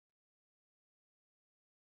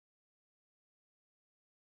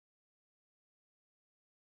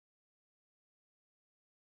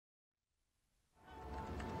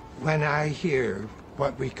When I hear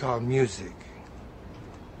what we call music,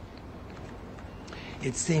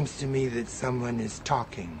 it seems to me that someone is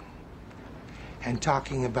talking, and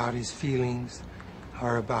talking about his feelings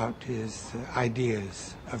or about his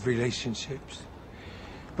ideas of relationships.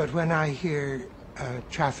 But when I hear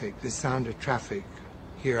traffic, the sound of traffic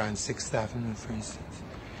here on 6th Avenue, for instance,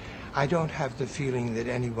 I don't have the feeling that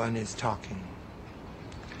anyone is talking.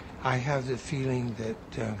 I have the feeling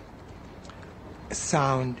that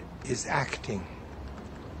sound is acting.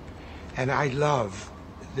 And I love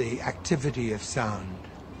the activity of sound.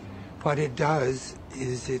 What it does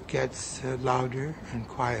is it gets louder and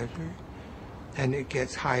quieter, and it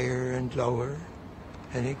gets higher and lower,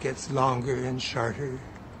 and it gets longer and shorter.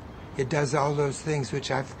 It does all those things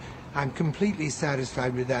which I'm completely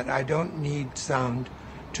satisfied with that. I don't need sound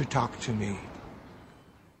to talk to me.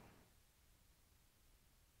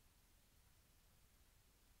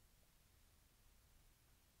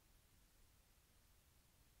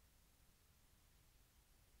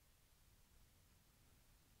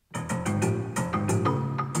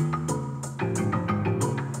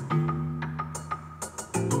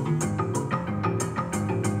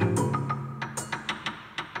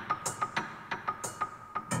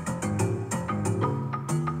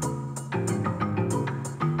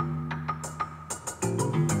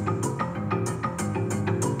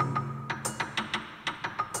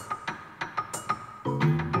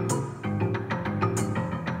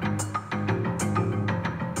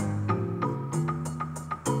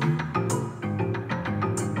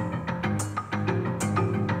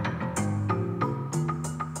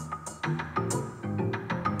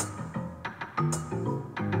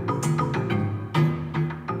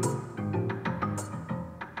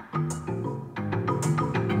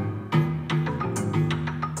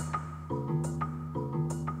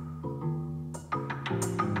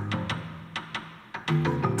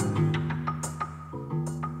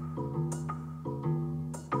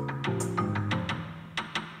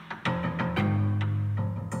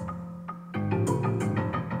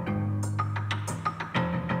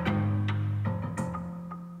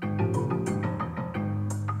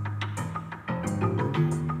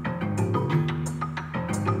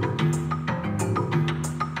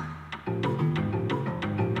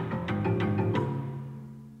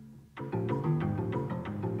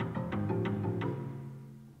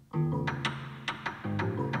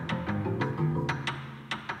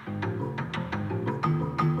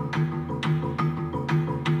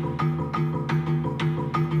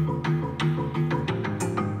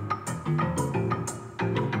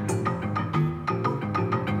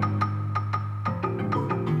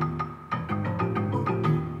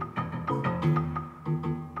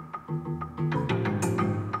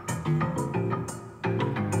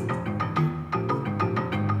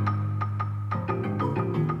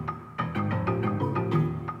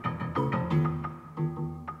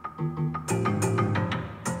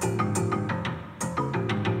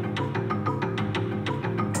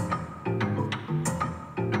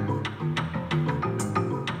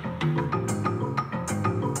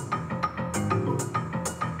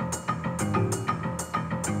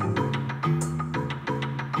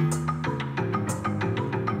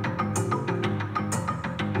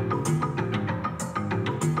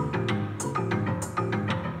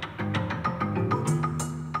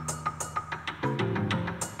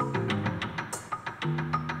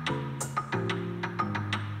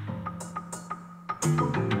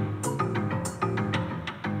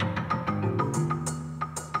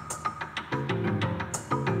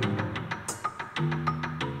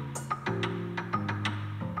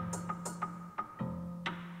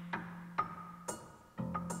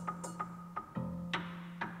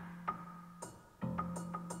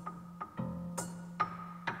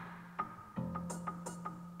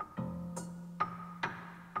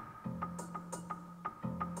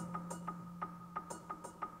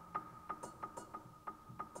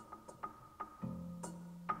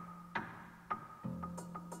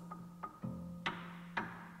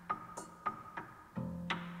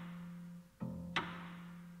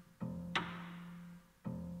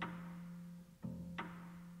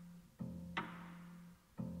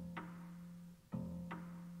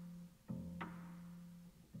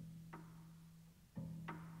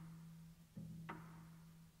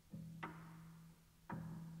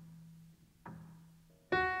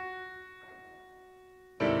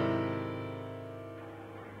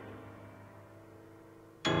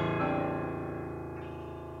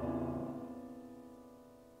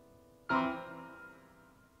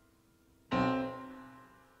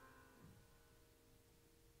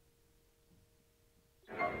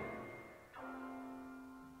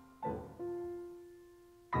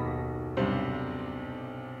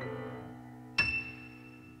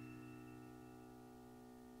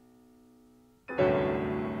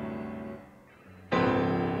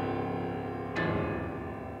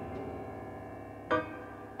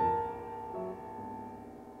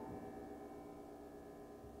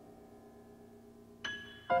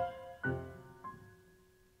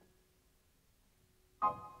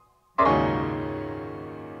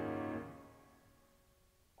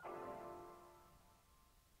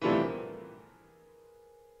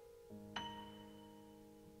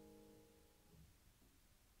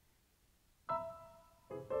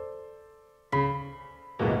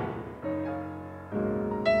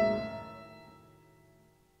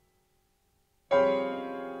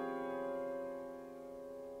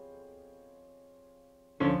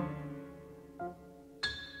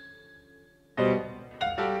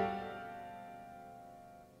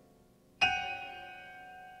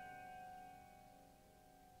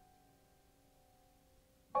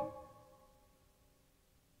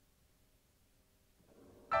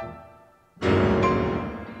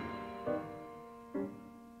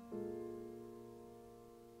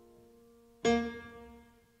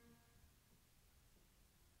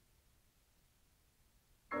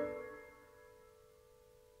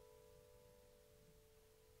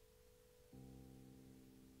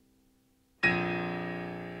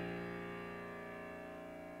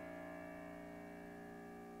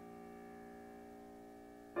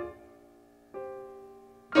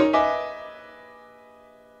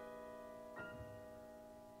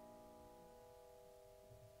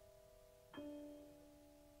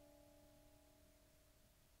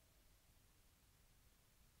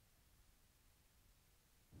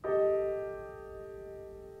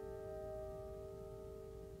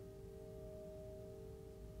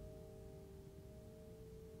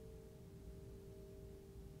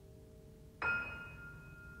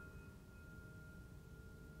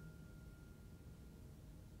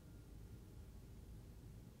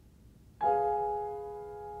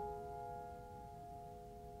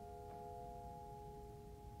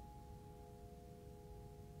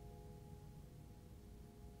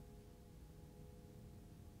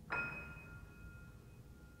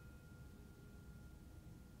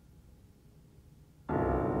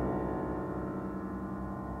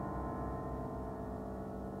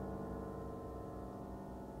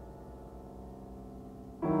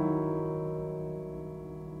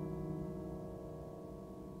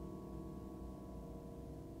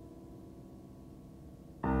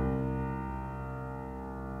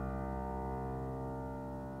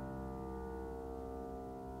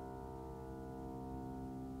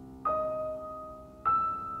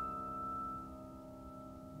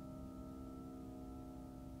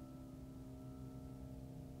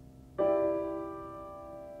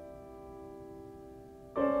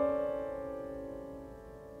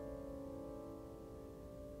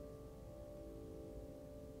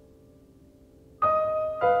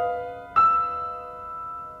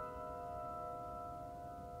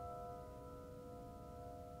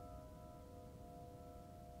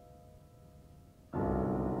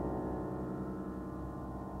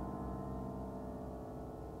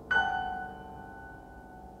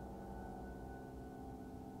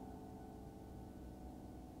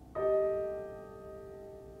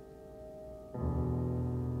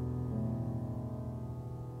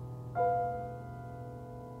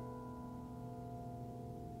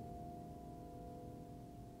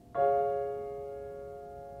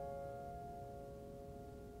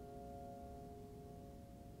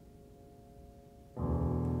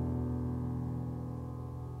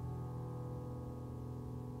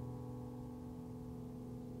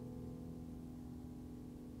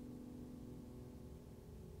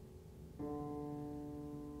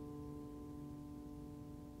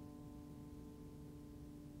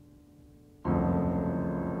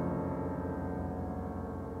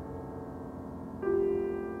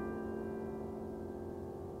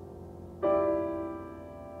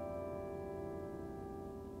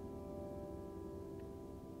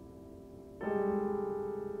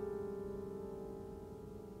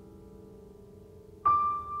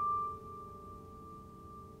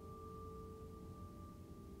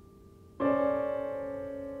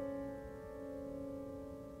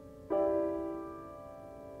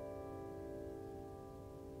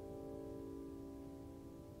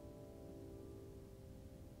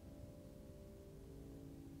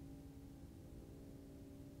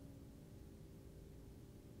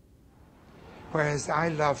 Whereas I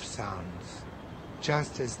love sounds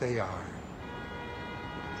just as they are.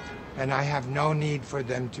 And I have no need for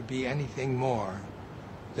them to be anything more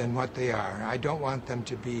than what they are. I don't want them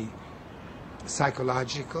to be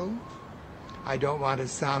psychological. I don't want a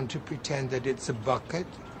sound to pretend that it's a bucket,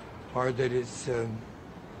 or that it's a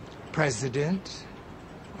president,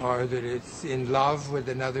 or that it's in love with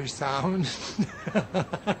another sound.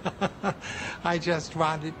 I just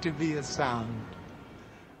want it to be a sound.